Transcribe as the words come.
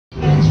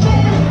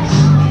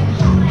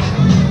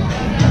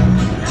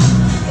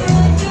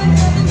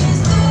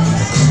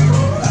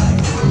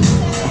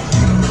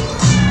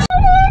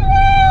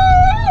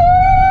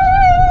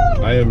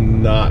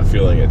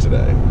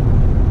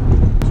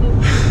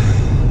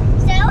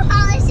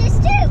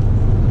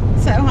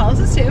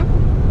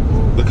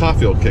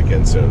feel kick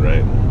in soon,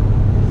 right?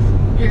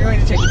 You're going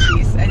to Chuck E.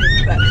 Cheese. I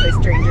think that place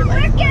drained your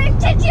life. We're going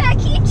to Chuck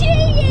E.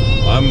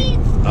 Cheese!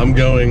 I'm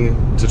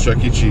going to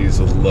Chuck E. Cheese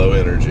with low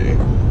energy.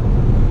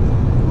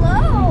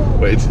 Whoa!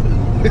 Wait. Stop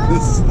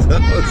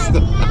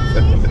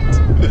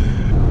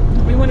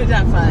it. We wanted to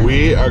have fun.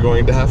 We are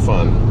going to have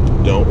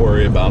fun. Don't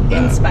worry about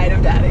that. In spite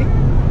of Daddy.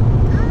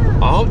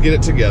 I'll get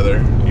it together.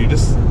 You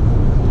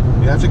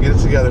have to get it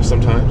together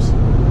sometimes.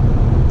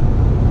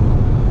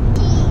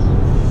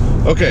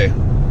 Okay.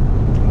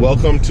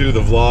 Welcome to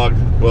the vlog.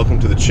 Welcome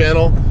to the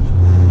channel.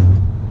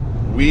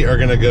 We are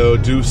gonna go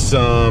do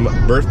some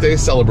birthday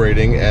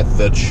celebrating at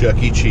the Chuck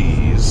E.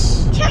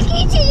 Cheese. Chuck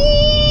E.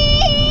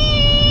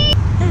 Cheese!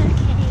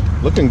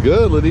 Okay. Looking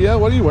good, Lydia.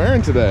 What are you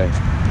wearing today?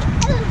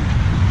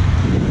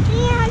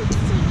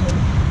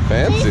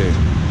 Fancy.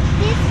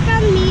 This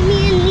from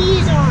Mimi and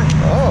Lee's on.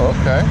 Oh,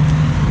 okay.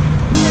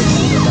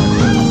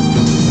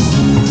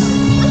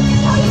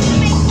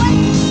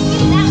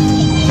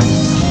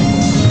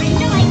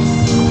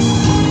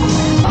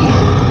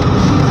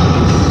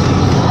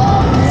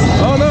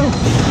 Oh no!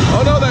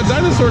 Oh no, that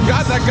dinosaur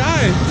got that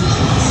guy!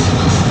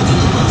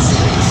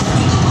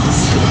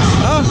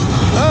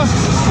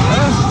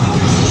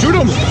 Shoot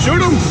him!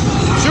 Shoot him!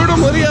 Shoot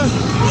him, Lydia!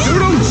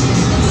 Shoot him!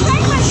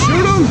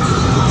 Shoot him!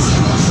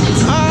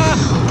 Ah!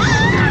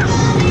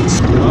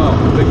 Oh,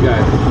 big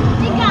guy.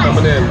 Big guy.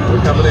 Coming in.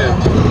 We're coming in.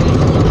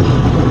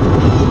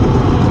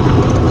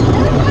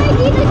 Looks like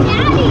he's a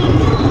daddy.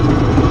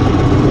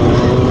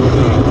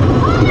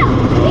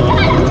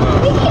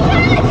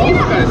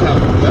 These guys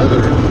have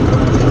feathers.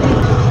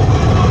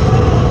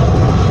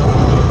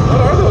 What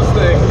are those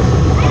things?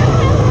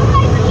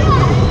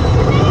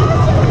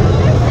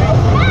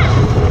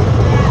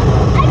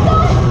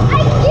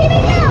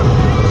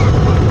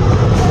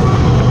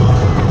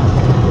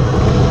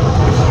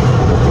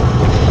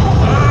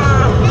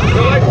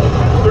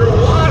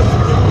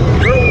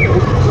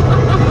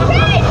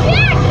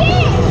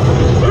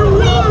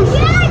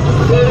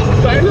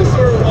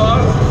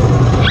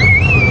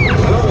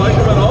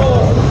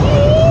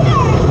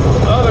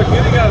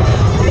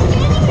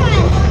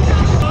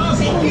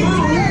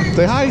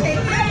 Say hi.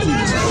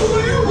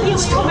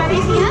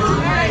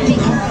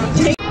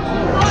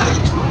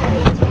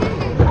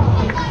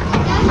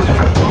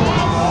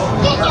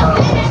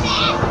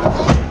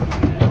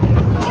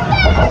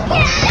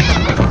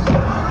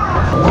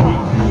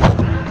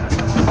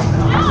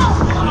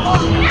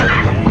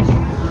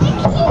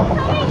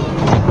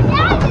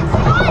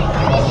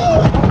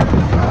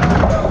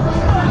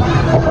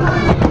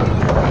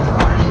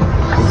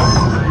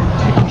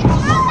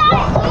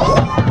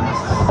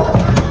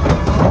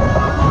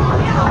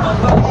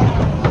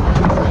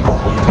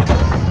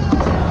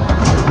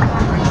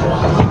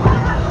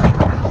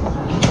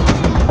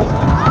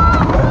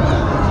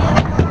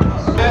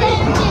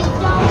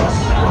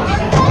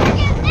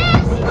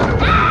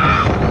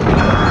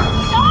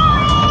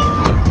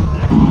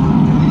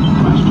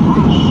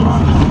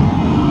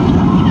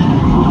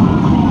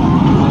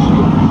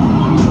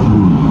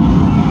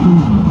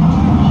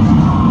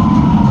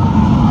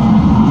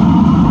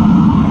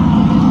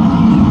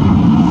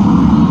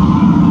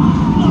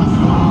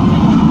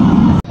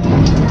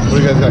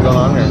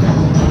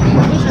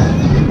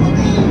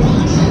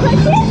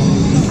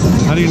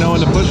 How do you know when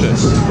to push it?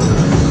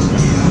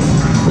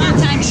 Not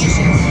timing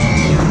issue.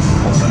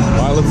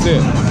 Alright, let's see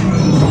it.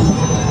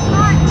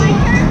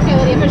 Okay,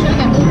 Lydia, push it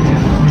again.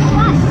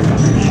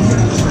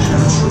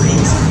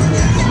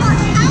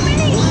 How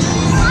many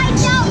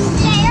slides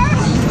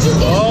downstairs?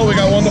 Oh, we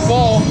got one to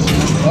fall.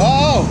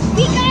 Oh!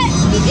 We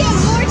get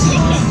more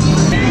chicken.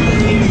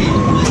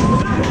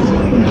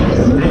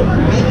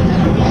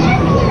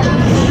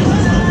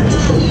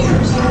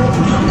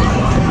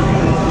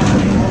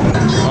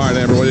 Alright,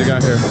 Amber, what do you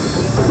got here?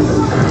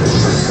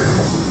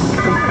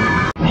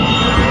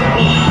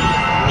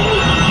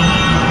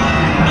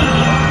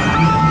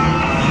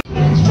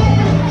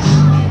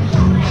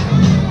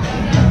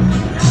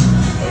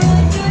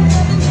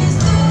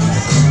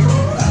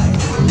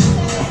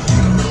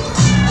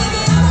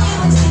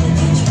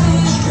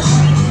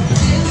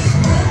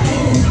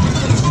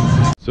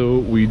 So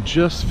we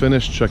just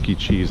finished Chuck E.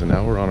 Cheese and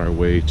now we're on our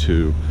way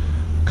to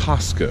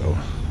Costco.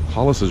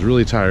 Hollis is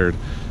really tired.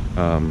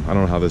 I don't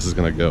know how this is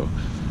gonna go.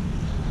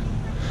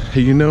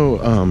 Hey, you know,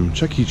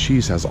 Chuck E.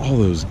 Cheese has all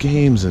those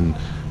games and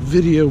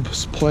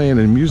videos playing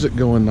and music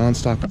going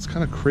nonstop. It's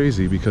kind of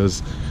crazy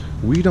because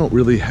we don't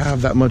really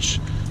have that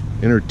much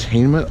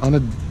entertainment on a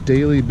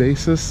daily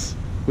basis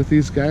with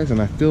these guys,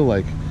 and I feel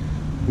like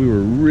we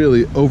were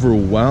really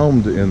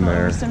overwhelmed in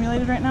there.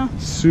 Overstimulated right now?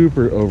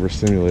 Super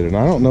overstimulated. And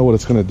I don't know what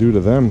it's going to do to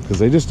them because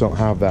they just don't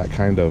have that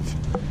kind of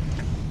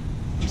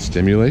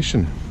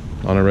stimulation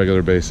on a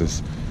regular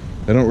basis.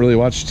 They don't really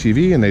watch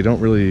TV and they don't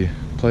really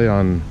play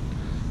on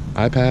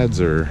iPads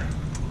or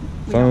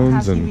phones. We don't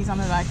have and TVs on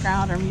the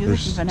background or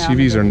music. Even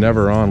TVs are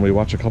never on. We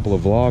watch a couple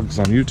of vlogs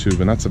on YouTube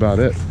and that's about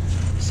it.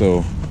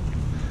 So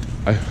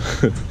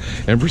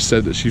Amber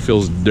said that she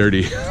feels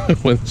dirty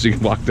when she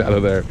walked out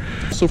of there.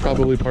 So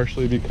probably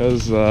partially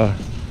because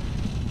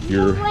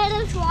You're Let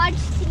us watch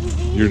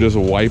TV. you're just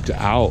wiped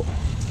out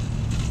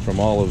from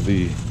all of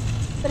the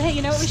But hey,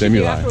 you know what we stimuli.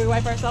 should do after we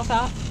wipe ourselves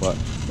out? What?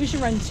 We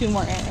should run 2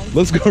 more errands.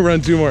 Let's go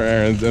run 2 more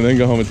errands and then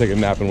go home and take a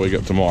nap and wake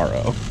up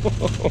tomorrow.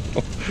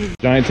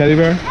 Giant teddy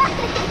bear?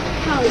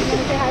 Holly, you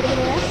wanna say hi to the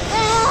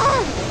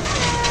rest?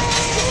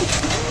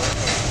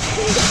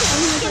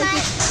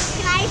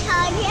 Can I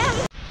hug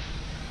him?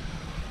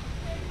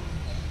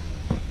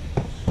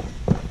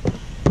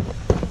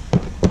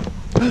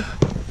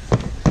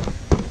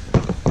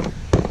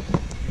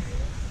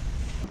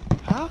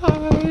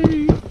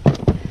 Hi.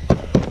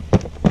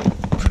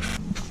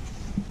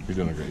 You're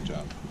doing a great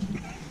job.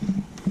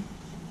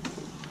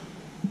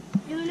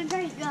 Doing a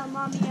great job,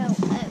 Mommy. Oh,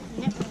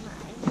 never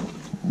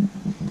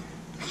mind.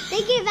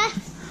 They gave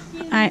us.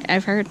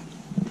 I've heard.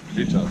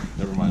 Great job.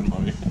 Never mind,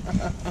 mommy.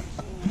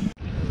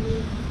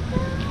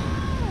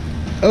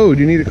 Oh,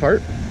 do you need a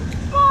cart?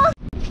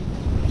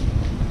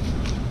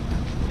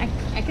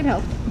 I can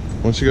help.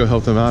 Why don't you go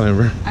help them out,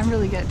 Amber? I'm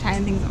really good at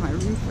tying things on my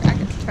roof where I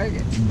get to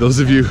Target. Those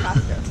of you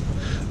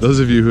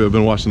Costco. who have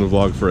been watching the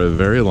vlog for a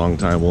very long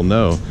time will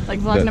know Like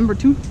vlog that number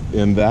 2.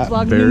 in that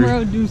Vlog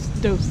numero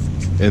dos.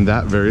 in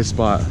that very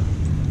spot,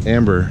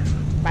 Amber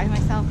By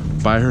myself.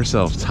 by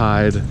herself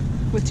tied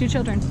With 2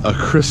 children. a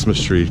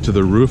Christmas tree to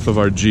the roof of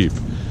our Jeep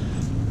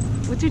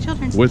With 2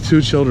 children. with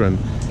 2 children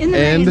In the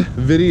and rain.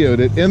 videoed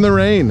it in the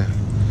rain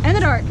And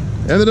the dark.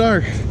 and the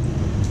dark.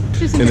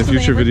 Just In a this with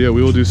future Amber. video,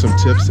 we will do some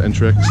tips and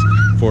tricks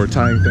for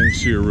tying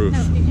things to your roof.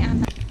 No, you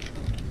can't.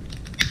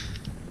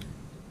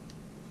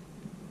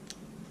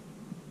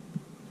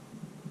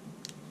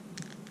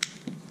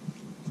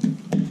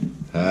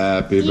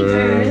 Happy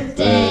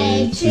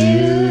birthday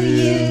to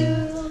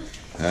you.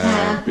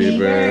 Happy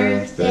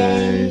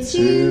birthday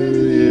to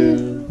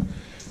you.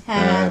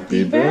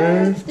 Happy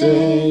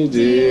birthday,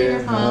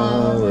 dear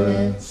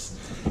Hollis.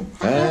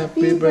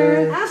 Happy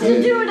birthday. I have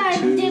to do what I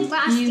did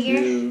last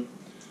year. You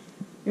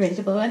ready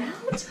to blow it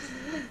out?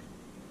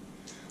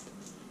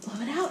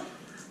 Blow it out.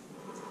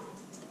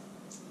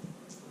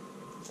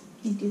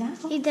 Can you do that?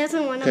 He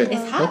doesn't want to Hey,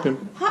 blow. It's help hot.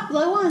 him. Hot,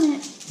 blow on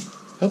it.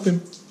 Help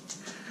him.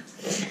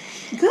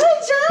 Good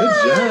job.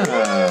 Good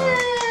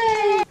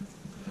job.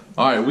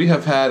 All right, we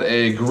have had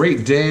a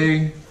great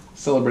day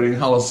celebrating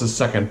Hollis'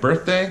 2nd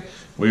birthday.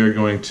 We are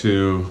going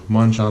to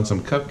munch on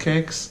some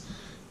cupcakes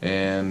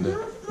and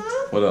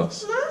what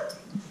else?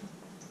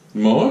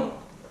 More?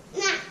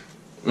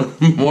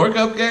 More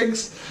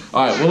cupcakes?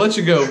 All right, we'll let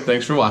you go.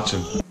 Thanks for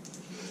watching.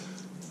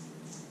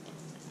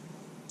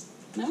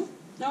 No?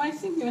 No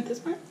icing? You want this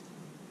part?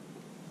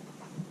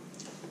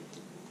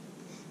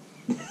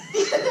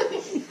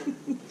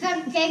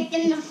 Cupcake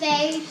in the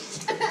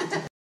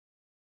face.